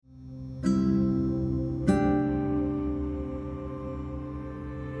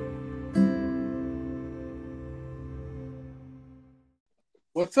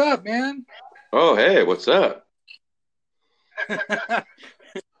What's up, man? Oh, hey, what's up?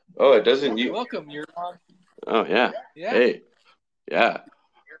 Oh, it doesn't you. Welcome. You're on. Oh, yeah. Yeah, Hey, yeah.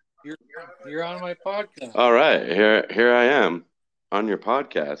 you're you're on my podcast. All right. Here I am on your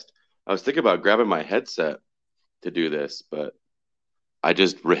podcast. I was thinking about grabbing my headset to do this, but I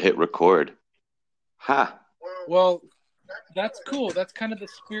just hit record. Ha. Well, that's cool. That's kind of the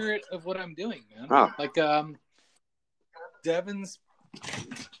spirit of what I'm doing, man. Huh. Like, Devin's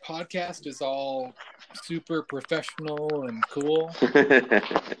podcast is all super professional and cool,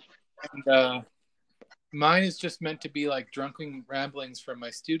 and mine is just meant to be like drunken ramblings from my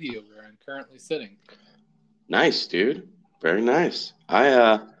studio where I'm currently sitting. Nice, dude. Very nice.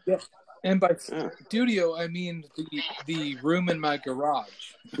 Yeah. And by Yeah. studio, I mean the room in my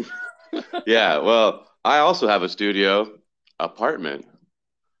garage. Yeah, well, I also have a studio apartment.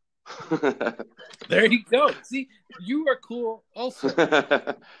 There you go. See, you are cool also.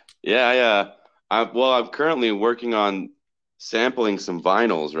 Yeah. I'm currently working on sampling some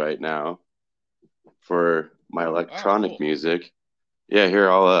vinyls right now for my Oh, electronic cool. music. Yeah, here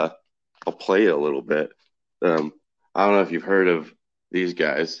I'll play a little bit. I don't know if you've heard of these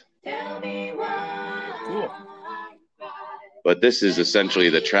guys, Cool. but this is essentially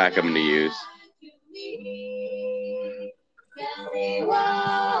the track I'm going to use. Tell me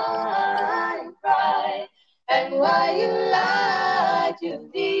why you cry and why you lie to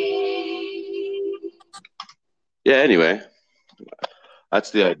me. Yeah, anyway,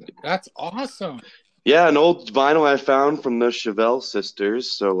 that's the idea. That's awesome. Yeah, an old vinyl I found from the Chevelle sisters.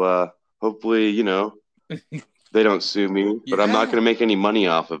 So hopefully, they don't sue me, but I'm not Yeah. going to make any money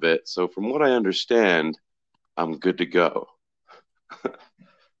off of it. So from what I understand, I'm good to go.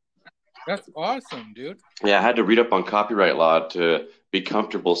 That's awesome, dude. Yeah, I had to read up on copyright law to be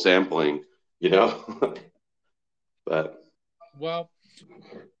comfortable sampling, you know? But Well,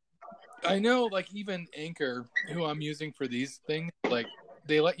 I know like even Anchor, who I'm using for these things, like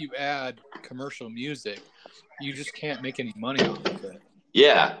they let you add commercial music. You just can't make any money off of it.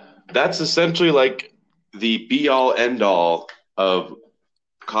 yeah, that's essentially like the be all end all of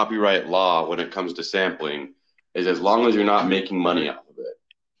copyright law when it comes to sampling, is as long as you're not making money off of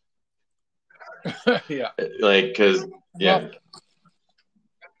Yeah. it. Like, because, yeah. Well,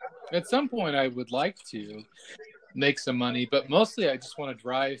 at some point I would like to make some money, but mostly I just want to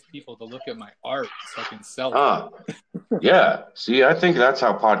drive people to look at my art so I can sell it. Ah, yeah. See, I think that's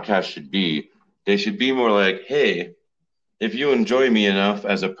how podcasts should be. They should be more like, hey, if you enjoy me enough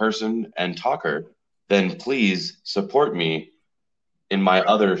as a person and talker, then please support me in my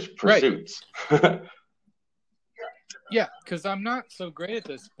other pursuits. Right. Yeah, because I'm not so great at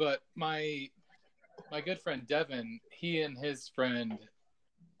this, but my good friend Devin, he and his friend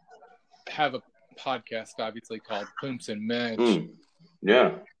have a podcast, obviously called Pooms and Midge.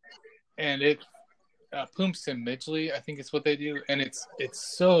 Yeah, and it Pooms and Midgley, I think is what they do, and it's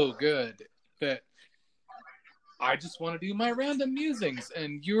so good that I just want to do my random musings,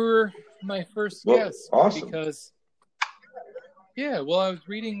 and you're my first guest. Awesome. Because I was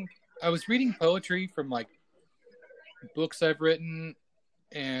reading poetry from like books I've written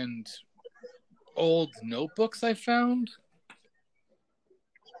and old notebooks I found.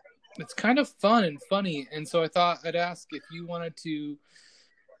 It's kind of fun and funny, and so I thought I'd ask if you wanted to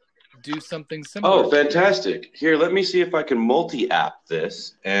do something similar. Oh, fantastic. Here, let me see if I can multi-app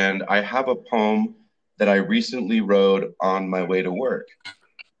this. And I have a poem that I recently wrote on my way to work.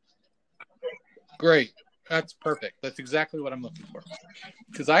 Great. That's perfect. That's exactly what I'm looking for.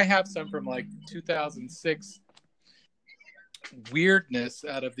 Because I have some from like 2006 weirdness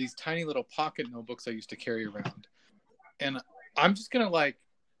out of these tiny little pocket notebooks I used to carry around. And I'm just going to like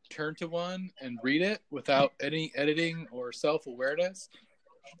turn to one and read it without any editing or self-awareness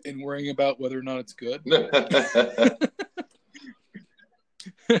and worrying about whether or not it's good.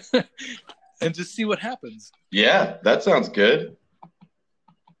 And just see what happens. Yeah, that sounds good.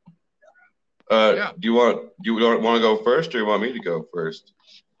 Yeah. Do you want to go first, or you want me to go first?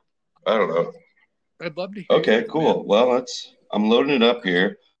 I don't know. I'd love to hear. Okay, cool. Man. Well, I'm loading it up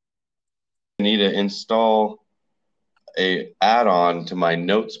here. I need to install a add-on to my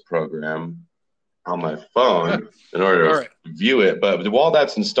notes program on my phone in order to view it. But while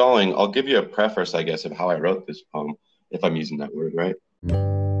that's installing, I'll give you a preface, I guess, of how I wrote this poem, if I'm using that word right.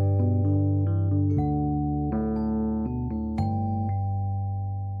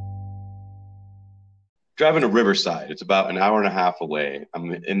 Driving to Riverside. It's about an hour and a half away.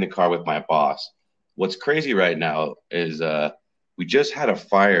 I'm in the car with my boss. What's crazy right now is we just had a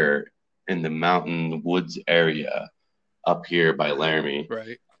fire in the mountain woods area up here by Laramie.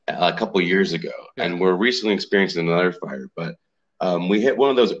 Right. A couple years ago, and we're recently experiencing another fire. But we hit one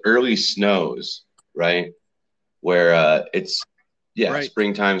of those early snows, right? Where it's Right.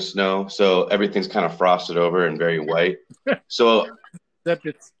 springtime snow, so everything's kind of frosted over and very white. So Except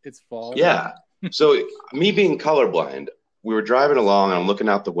it's fall. yeah. So me being colorblind, we were driving along and I'm looking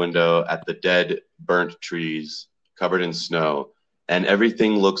out the window at the dead, burnt trees covered in snow, and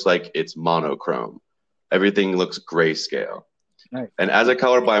everything looks like it's monochrome. Everything looks grayscale. Nice. And as a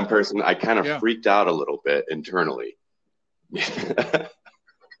colorblind person, I kind of Yeah. freaked out a little bit internally.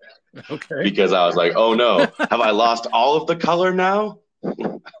 Okay. Because I was like, oh no, have I lost all of the color now?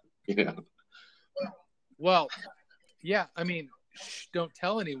 You know? Well, yeah, I mean, don't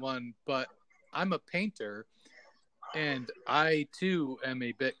tell anyone, but I'm a painter, and I too am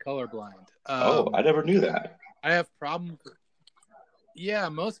a bit colorblind. I never knew that. I have problems. Yeah,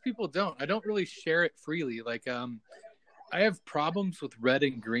 most people don't. I don't really share it freely. Like, I have problems with red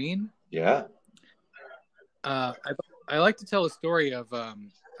and green. Yeah. I like to tell a story of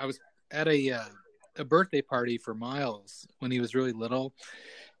I was at a birthday party for Miles when he was really little,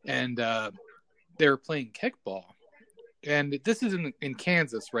 and they were playing kickball. And this is in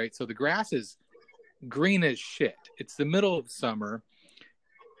Kansas, right? So the grass is green as shit. It's the middle of summer.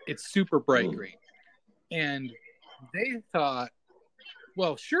 It's super bright green. And they thought,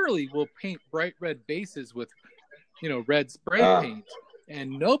 well, surely we'll paint bright red bases with, red spray paint, and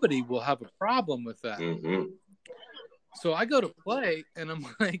nobody will have a problem with that. Mm-hmm. So I go to play, and I'm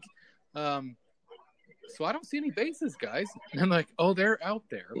like, so I don't see any bases, guys. And I'm like, oh, they're out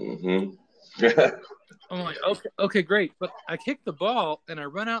there. Mm-hmm. I'm like, okay, great. But I kick the ball, and I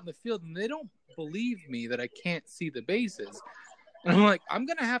run out in the field, and they don't believe me that I can't see the bases. And I'm like, I'm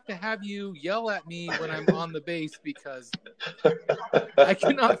going to have you yell at me when I'm on the base because I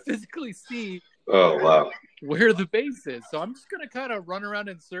cannot physically see where the base is. So I'm just going to kind of run around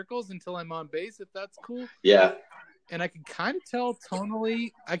in circles until I'm on base, if that's cool. Yeah. And I can kind of tell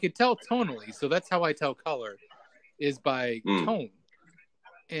tonally. I could tell tonally. So that's how I tell color, is by tone.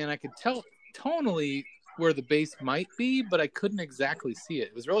 And I could tell tonally where the base might be, but I couldn't exactly see it.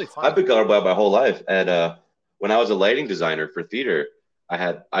 It was really fun. I've been colorblind my whole life. And when I was a lighting designer for theater,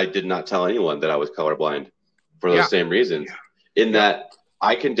 I did not tell anyone that I was colorblind for those same reasons. In that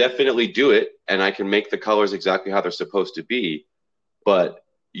I can definitely do it and I can make the colors exactly how they're supposed to be, but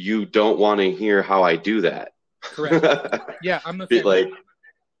you don't want to hear how I do that. Correct. Yeah, I'm the same. Like,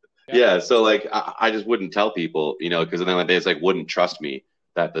 so like I just wouldn't tell people, because then they just like wouldn't trust me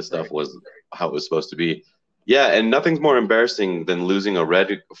that the stuff was how it was supposed to be. Yeah, and nothing's more embarrassing than losing a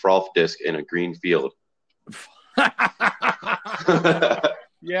red Frolf disc in a green field.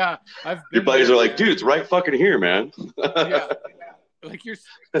 Yeah, your buddies are like, dude, it's right fucking here, man. Yeah, like you're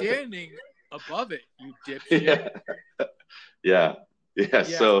standing above it, you dipshit. Yeah.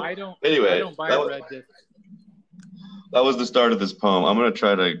 So I don't buy a red disc. That was the start of this poem. I'm gonna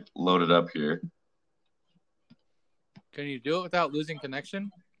try to load it up here. Can you do it without losing connection?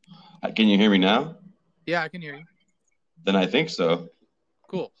 Can you hear me now? Yeah, I can hear you. Then I think so.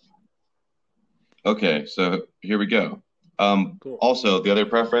 Cool. Okay, so here we go. Cool. Also, the other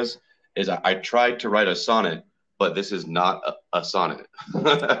preface is I tried to write a sonnet, but this is not a sonnet.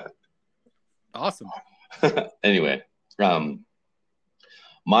 Awesome. Anyway,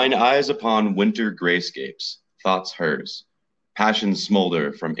 mine eyes upon winter grayscapes, thoughts hers, passions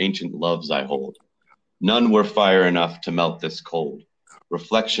smolder from ancient loves I hold. None were fire enough to melt this cold.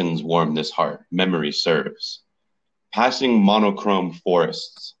 Reflections warm this heart, memory serves. Passing monochrome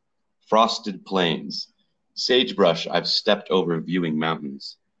forests, frosted plains, sagebrush I've stepped over viewing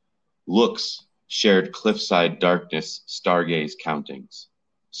mountains. Looks shared cliffside darkness, stargaze countings.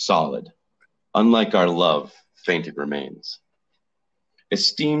 Solid, unlike our love, fainted remains.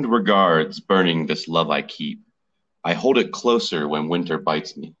 Esteemed regards burning this love I keep. I hold it closer when winter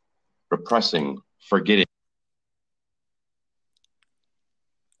bites me, repressing, forgetting.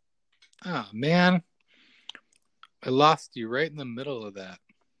 Oh, man. I lost you right in the middle of that.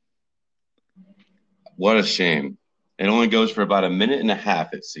 What a shame. It only goes for about a minute and a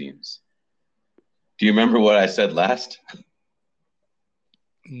half, it seems. Do you remember what I said last?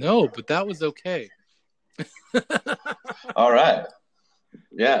 No, but that was okay. All right.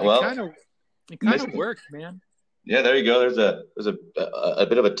 Yeah, well. It kind of worked, man. Yeah, there you go. There's a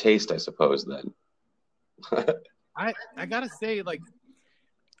bit of a taste, I suppose, then. I gotta say, like,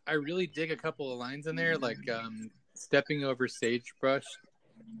 I really dig a couple of lines in there, like stepping over sagebrush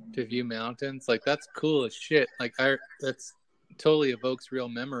to view mountains. Like, that's cool as shit. Like, that's totally evokes real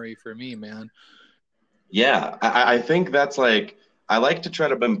memory for me, man. Yeah, I think that's like, I like to try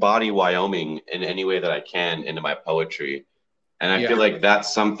to embody Wyoming in any way that I can into my poetry. And I feel like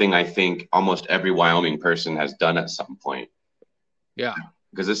that's something I think almost every Wyoming person has done at some point. Yeah.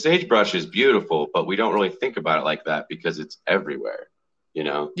 Because the sagebrush is beautiful, but we don't really think about it like that because it's everywhere, you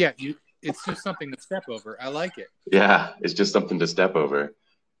know? Yeah, it's just something to step over. I like it. Yeah, it's just something to step over.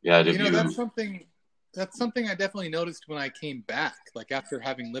 Yeah, You know, that's something I definitely noticed when I came back, like after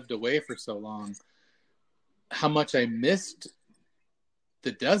having lived away for so long, how much I missed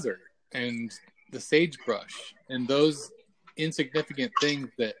the desert and the sagebrush and those insignificant things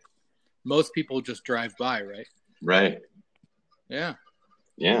that most people just drive by, right? Right. Yeah.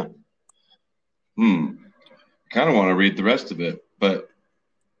 Yeah. Kind of want to read the rest of it, but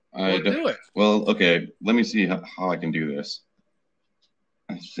Well, do it. Well, okay. Let me see how I can do this.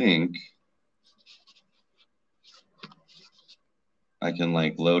 I think I can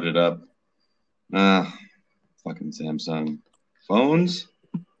like load it up. Fucking Samsung phones.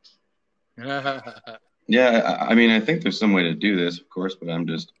 Yeah, I mean, I think there's some way to do this, of course, but I'm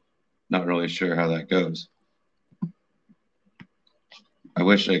just not really sure how that goes. I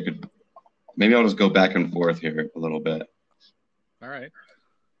wish I could. Maybe I'll just go back and forth here a little bit. All right.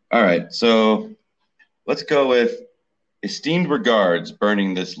 All right. So let's go with esteemed regards,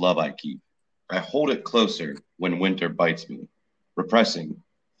 burning this love I keep. I hold it closer when winter bites me, repressing,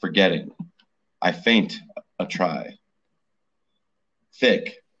 forgetting. I faint a try.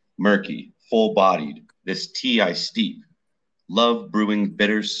 Thick, murky, full-bodied, this tea I steep. Love brewing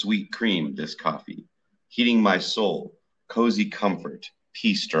bitter sweet cream, this coffee. Heating my soul, cozy comfort,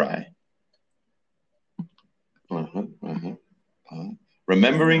 peace dry.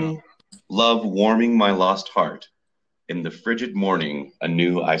 Remembering love warming my lost heart. In the frigid morning,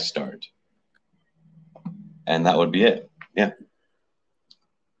 anew I start. And that would be it. Yeah.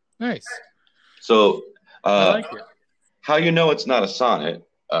 Nice. So, I like it. how you know it's not a sonnet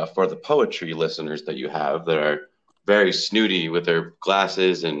for the poetry listeners that you have that are very snooty with their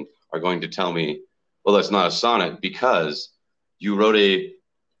glasses and are going to tell me, well, that's not a sonnet because you wrote a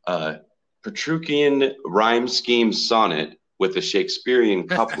Petruchian rhyme scheme sonnet with a Shakespearean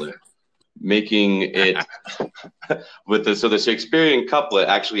couplet, making it so the Shakespearean couplet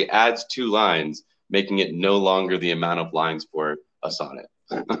actually adds 2 lines, making it no longer the amount of lines for a sonnet.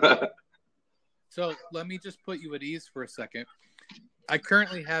 So let me just put you at ease for a second. I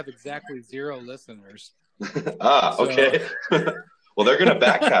currently have exactly 0 listeners. Okay. Well, they're going to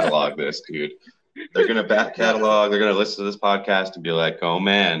back catalog this, dude. They're going to back catalog. They're going to listen to this podcast and be like, oh,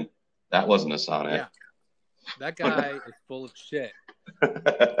 man, that wasn't a sonnet. Yeah. That guy is full of shit.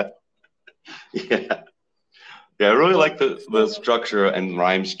 Yeah. Yeah, I really like the structure and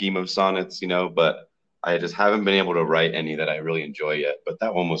rhyme scheme of sonnets, you know, but I just haven't been able to write any that I really enjoy yet. But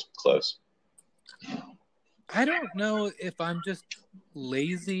that one was close. I don't know if I'm just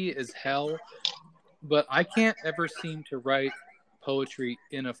lazy as hell, but I can't ever seem to write poetry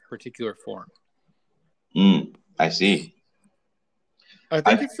in a particular form. I see. I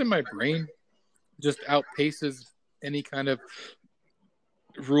think it's in my brain. Just outpaces any kind of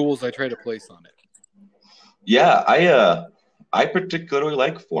rules I try to place on it. Yeah, I particularly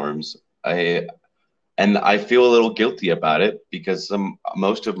like forms. I feel a little guilty about it because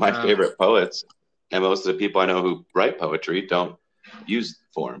most of my favorite poets and most of the people I know who write poetry don't use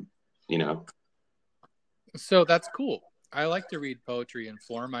form, you know. So that's cool. I like to read poetry in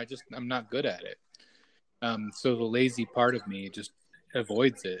form. I'm not good at it. So the lazy part of me just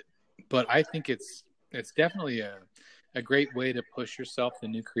avoids it. But I think it's definitely a great way to push yourself to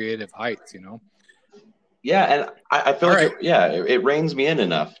new creative heights, you know? Yeah, and I feel like it reins me in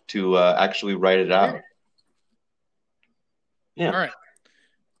enough to actually write it out. Yeah. All right.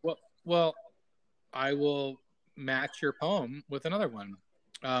 Well, I will match your poem with another one.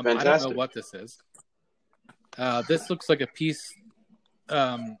 I don't know what this is. This looks like a piece.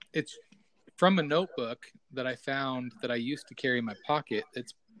 It's from a notebook that I found that I used to carry in my pocket.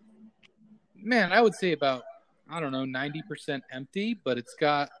 I would say about, 90% empty, but it's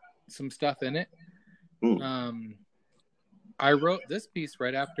got some stuff in it. I wrote this piece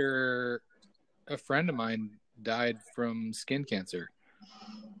right after a friend of mine died from skin cancer.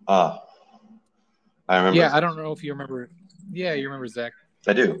 I remember. Yeah, I don't know if you remember. Yeah, you remember Zach.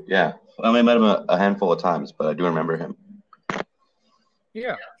 I do, yeah. I only met him a handful of times, but I do remember him.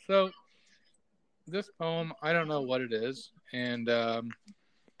 Yeah, so this poem, I don't know what it is, and I'm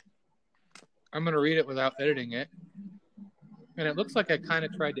going to read it without editing it. And it looks like I kind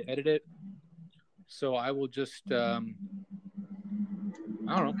of tried to edit it, so I will just, I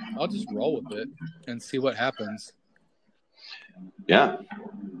don't know, I'll just roll with it and see what happens. Yeah.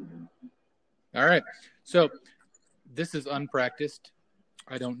 All right, so this is unpracticed.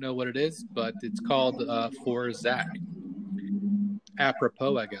 I don't know what it is, but it's called For Zach.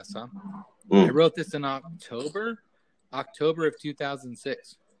 Apropos, I guess, huh? I wrote this in October, October of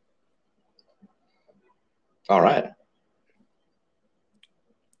 2006. All right.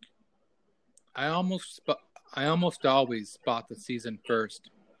 I almost always spot the season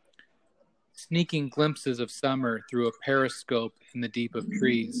first, sneaking glimpses of summer through a periscope in the deep of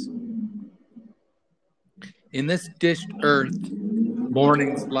trees. In this dished earth,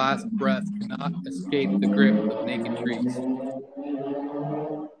 morning's last breath cannot escape the grip of naked trees.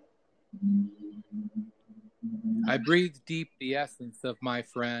 I breathe deep the essence of my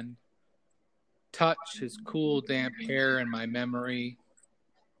friend, touch his cool, damp hair in my memory.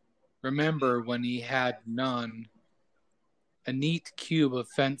 Remember when he had none, a neat cube of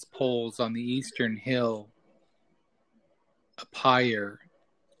fence poles on the eastern hill, a pyre.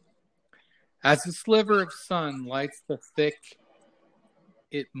 As a sliver of sun lights the thick,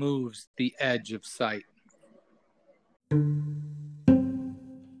 it moves the edge of sight.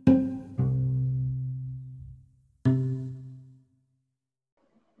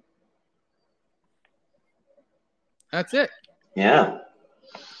 That's it. Yeah.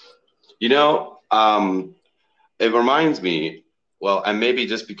 You know, it reminds me, well, and maybe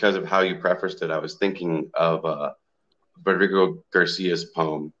just because of how you prefaced it, I was thinking of Federico Garcia's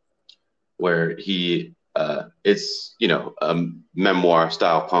poem, where he, it's, you know, a memoir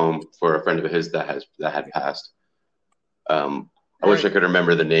style poem for a friend of his that had passed. I wish I could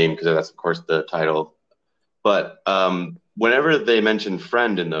remember the name because that's, of course, the title. But whenever they mention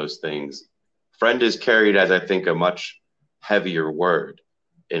friend in those things, friend is carried as, I think, a much heavier word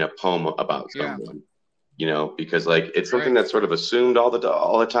in a poem about someone, you know, because like it's something that's sort of assumed all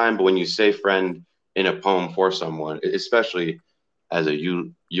the time. But when you say friend in a poem for someone, especially as a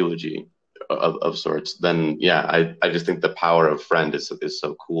eulogy of sorts, then yeah, I just think the power of friend is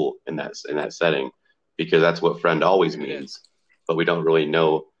so cool in that setting, because that's what friend always means, but we don't really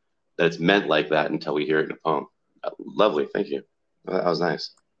know that it's meant like that until we hear it in a poem. Lovely, thank you. That was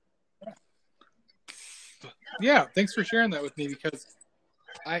nice. Yeah, thanks for sharing that with me, because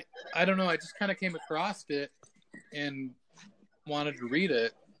I don't know, I just kind of came across it and wanted to read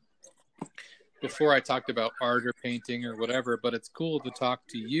it before I talked about art or painting or whatever, but it's cool to talk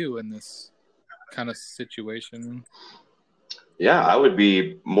to you in this kind of situation. Yeah, I would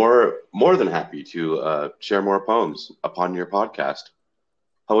be more than happy to share more poems upon your podcast,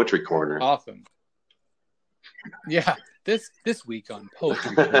 Poetry Corner. Awesome. Yeah, this week on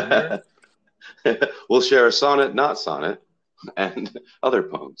Poetry Corner, we'll share a sonnet, not sonnet, and other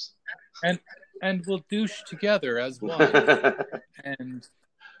poems. And we'll douche together as one,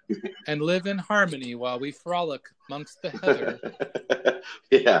 and live in harmony while we frolic amongst the heather.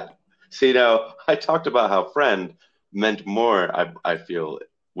 Yeah. See, now I talked about how friend meant more. I feel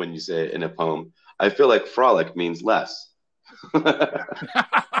when you say it in a poem, I feel like frolic means less.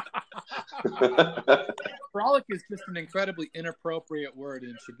 Frolic is just an incredibly inappropriate word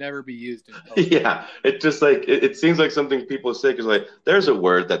and should never be used in poetry. Yeah, it just like it seems like something people say because like there's a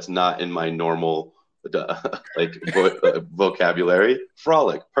word that's not in my normal like vocabulary.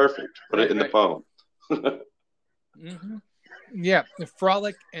 Frolic, perfect. Put it in the poem. Mm-hmm. Yeah,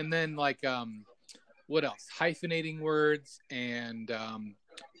 frolic, and then like what else? Hyphenating words and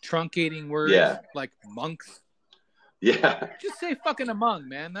truncating words. Yeah, like monks. Yeah, just say fucking among,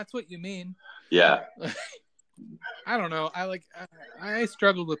 man. That's what you mean. Yeah. I don't know. I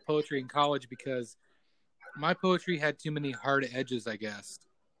struggled with poetry in college because my poetry had too many hard edges, I guess.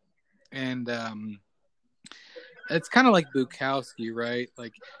 And it's kind of like Bukowski, right?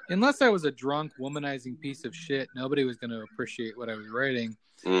 Like, unless I was a drunk, womanizing piece of shit, nobody was going to appreciate what I was writing.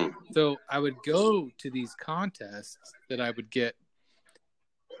 Mm. So I would go to these contests that I would get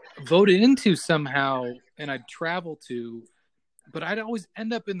voted into somehow, and I'd travel to, but I'd always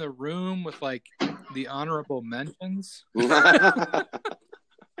end up in the room with like the honorable mentions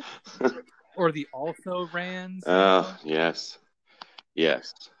or the also rans. Oh, yes.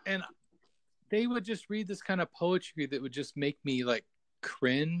 And they would just read this kind of poetry that would just make me like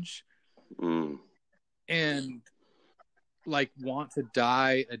cringe and like want to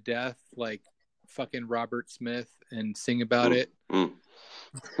die a death like fucking Robert Smith and sing about it.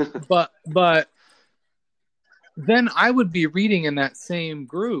 But then I would be reading in that same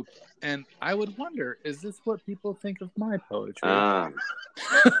group and I would wonder, is this what people think of my poetry?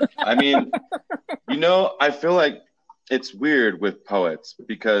 I mean, I feel like it's weird with poets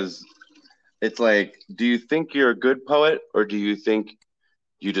because it's like, do you think you're a good poet or do you think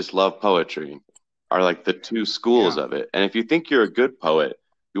you just love poetry? Are like the two schools of it. And if you think you're a good poet,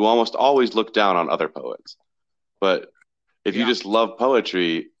 you almost always look down on other poets. But if you just love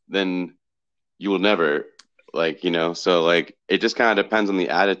poetry, then you will never so like it just kind of depends on the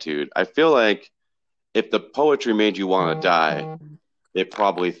attitude. I feel like if the poetry made you want to die, they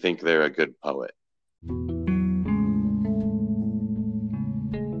probably think they're a good poet.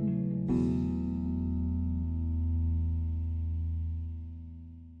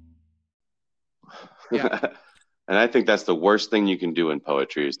 Yeah. And I think that's the worst thing you can do in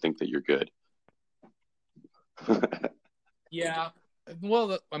poetry is think that you're good. Yeah.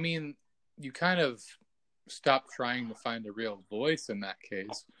 Well, I mean, you kind of stop trying to find a real voice in that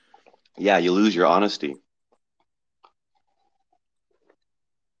case. Yeah, you lose your honesty.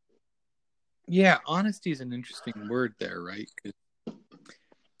 Yeah, honesty is an interesting word there, right?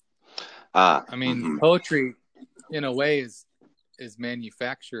 I mean, poetry, in a way, is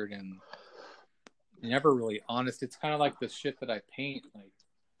manufactured and never really honest. It's kind of like the shit that I paint.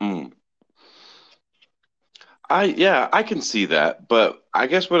 Like, I can see that, but I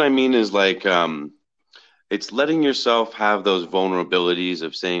guess what I mean is like it's letting yourself have those vulnerabilities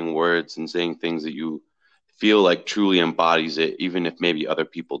of saying words and saying things that you feel like truly embodies it, even if maybe other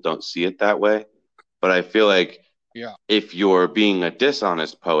people don't see it that way. But I feel like if you're being a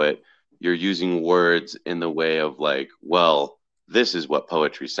dishonest poet, you're using words in the way of like, well, this is what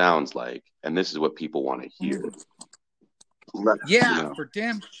poetry sounds like, and this is what people want to hear. For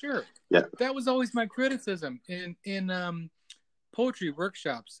damn sure. Yeah, that was always my criticism in poetry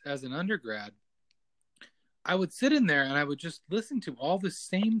workshops as an undergrad. I would sit in there and I would just listen to all the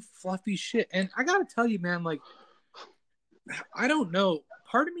same fluffy shit. And I gotta tell you, man, like, I don't know.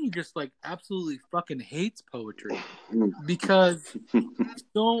 Part of me just like absolutely fucking hates poetry because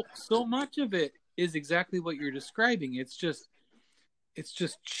so much of it is exactly what you're describing. It's just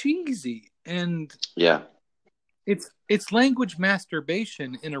cheesy and it's language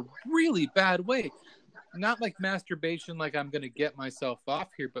masturbation in a really bad way. Not like masturbation like I'm going to get myself off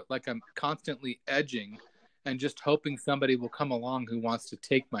here, but like I'm constantly edging and just hoping somebody will come along who wants to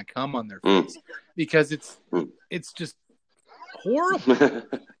take my cum on their face because it's just horrible.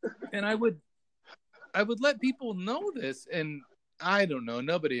 And I would let people know this, and I don't know,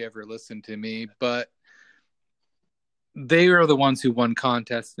 nobody ever listened to me, but they are the ones who won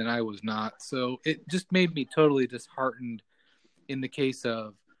contests and I was not. So it just made me totally disheartened in the case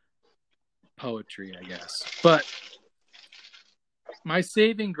of poetry, I guess. But my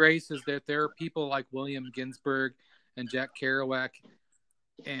saving grace is that there are people like William Ginsberg and Jack Kerouac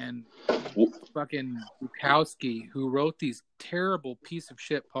and fucking Bukowski who wrote these terrible piece of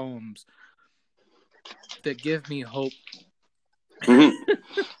shit poems that give me hope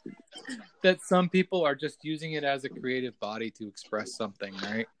that some people are just using it as a creative body to express something,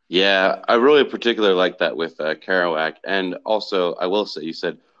 right? Yeah, I really particularly like that with Kerouac. And also, I will say, you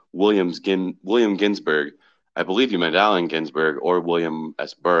said William Ginsberg. I believe you meant Allen Ginsberg or William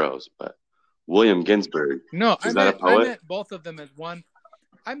S. Burroughs, but William Ginsberg. No, is that a poet? I meant both of them as one.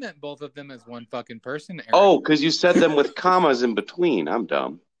 I meant both of them as one fucking person, Aaron. Oh, because you said them with commas in between. I'm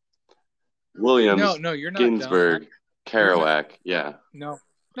dumb. Williams. No, you're not Ginsberg, dumb. Kerouac. Yeah. Nope.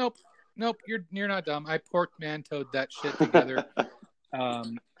 You're not dumb. I portmanteaued that shit together.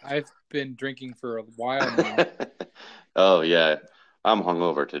 I've been drinking for a while now. Oh yeah, I'm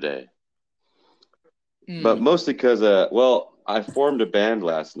hungover today. But mostly because, I formed a band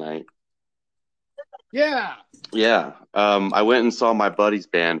last night. Yeah. Yeah. I went and saw my buddy's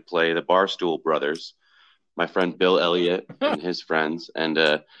band play, the Barstool Brothers. My friend Bill Elliott and his friends,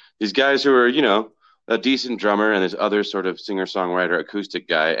 and these guys who are, a decent drummer and this other sort of singer-songwriter acoustic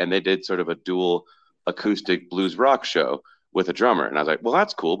guy, and they did sort of a dual acoustic blues rock show with a drummer. And I was like, well,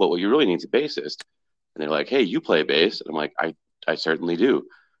 that's cool, but what you really need is a bassist. And they're like, hey, you play bass? And I'm like, I certainly do.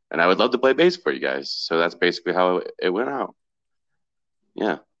 And I would love to play bass for you guys. So that's basically how it went out.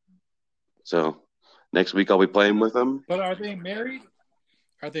 Yeah. So next week I'll be playing with them. But are they married?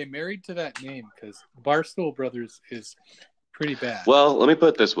 Are they married to that name? Because Barstool Brothers is pretty bad. Well, let me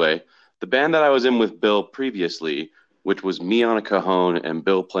put it this way. The band that I was in with Bill previously, which was me on a cajon and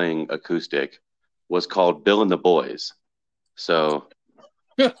Bill playing acoustic, was called Bill and the Boys. So...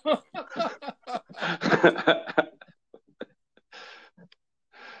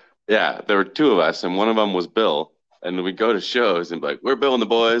 yeah, there were two of us, and one of them was Bill. And we'd go to shows and be like, we're Bill and the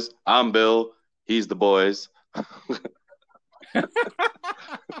Boys. I'm Bill. He's the Boys.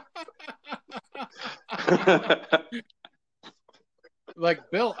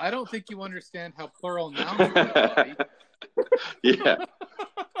 Like, Bill, I don't think you understand how plural nouns are. Yeah.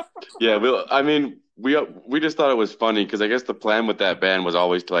 Yeah, we just thought it was funny because I guess the plan with that band was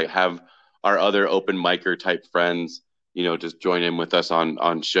always to like have our other open micer type friends, just join in with us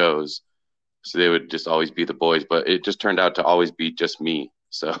on shows. So they would just always be the boys, but it just turned out to always be just me.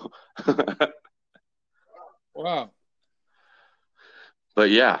 So wow. But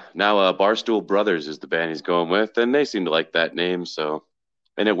yeah, now Barstool Brothers is the band he's going with, and they seem to like that name, so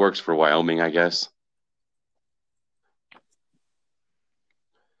and it works for Wyoming, I guess.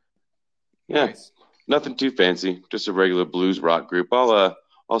 Yeah, Nice. nothing too fancy, just a regular blues rock group.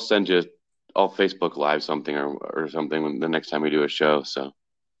 I'll send you, I'll Facebook Live something or something when, the next time we do a show. So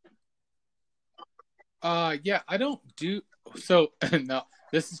Yeah, I don't do so. No,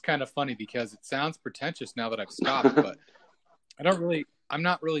 this is kind of funny because it sounds pretentious now that I've stopped, but I'm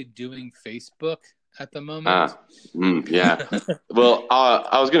not really doing Facebook at the moment. yeah. Well,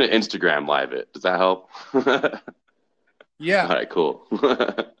 I was gonna Instagram Live it. Does that help? Yeah. All right, cool.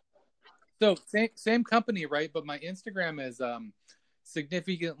 So same company, right? But my Instagram is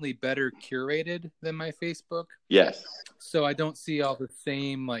significantly better curated than my Facebook. Yes. So I don't see all the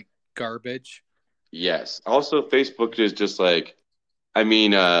same like garbage. Yes. Also, Facebook is just like, I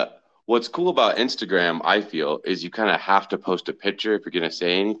mean, what's cool about Instagram, I feel, is you kind of have to post a picture if you're gonna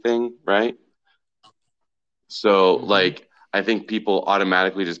say anything, right? So, like, I think people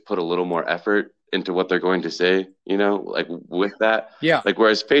automatically just put a little more effort into what they're going to say, like with that. Yeah. Like,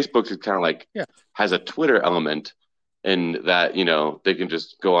 whereas Facebook is kind of like Yeah. has a Twitter element in that, they can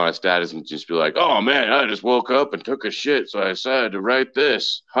just go on a status and just be like, oh man, I just woke up and took a shit, so I decided to write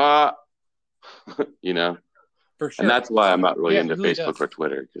this. Ha. For sure. And that's why I'm not really Yeah, into it really Facebook does. or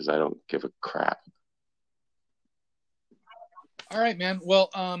Twitter because I don't give a crap. All right, man. Well,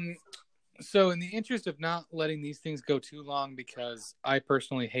 so in the interest of not letting these things go too long, because I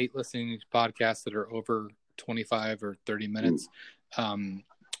personally hate listening to podcasts that are over 25 or 30 minutes, I'm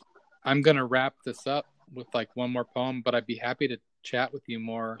going to wrap this up with like one more poem, but I'd be happy to chat with you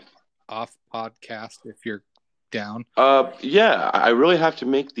more off podcast if you're down. Yeah, I really have to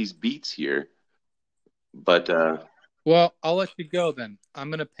make these beats here, but well, I'll let you go then. I'm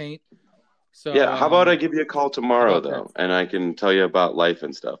going to paint. So yeah, how about I give you a call tomorrow though, that? and I can tell you about life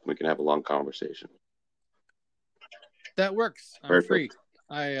and stuff. We can have a long conversation. That works. I'm Perfect. Free.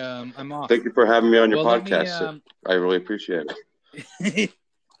 I'm off. Thank you for having me on your podcast. I really appreciate it.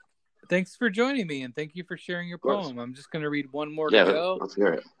 Thanks for joining me, and thank you for sharing your poem. I'm just going to read one more to go. Let's hear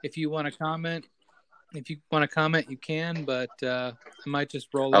it. If you want to comment, you can, but I might just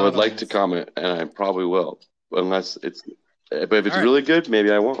roll. I would like to comment, and I probably will, unless it's. But if it's really good,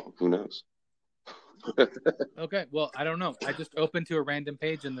 maybe I won't. Who knows? Okay. Well, I don't know. I just opened to a random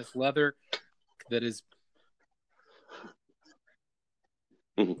page in this leather that is.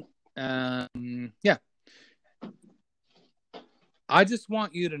 Yeah. I just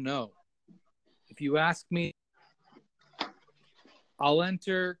want you to know, if you ask me, I'll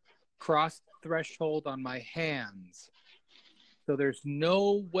enter cross threshold on my hands. So there's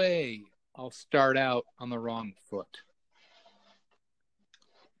no way I'll start out on the wrong foot.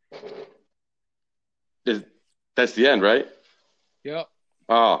 That's the end, right? Yep.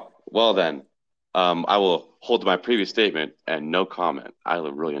 Oh, well then. I will hold to my previous statement and no comment. I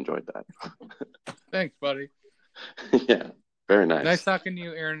really enjoyed that. Thanks, buddy. Yeah, very nice. Nice talking to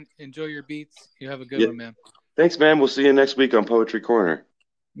you, Aaron. Enjoy your beats. You have a good one, man. Thanks, man. We'll see you next week on Poetry Corner.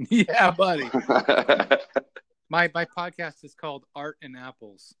 Yeah, buddy. My podcast is called Art and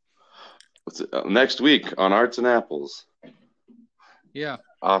Apples. Next week on Arts and Apples. Yeah.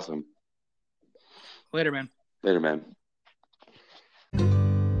 Awesome. Later, man. Later, man.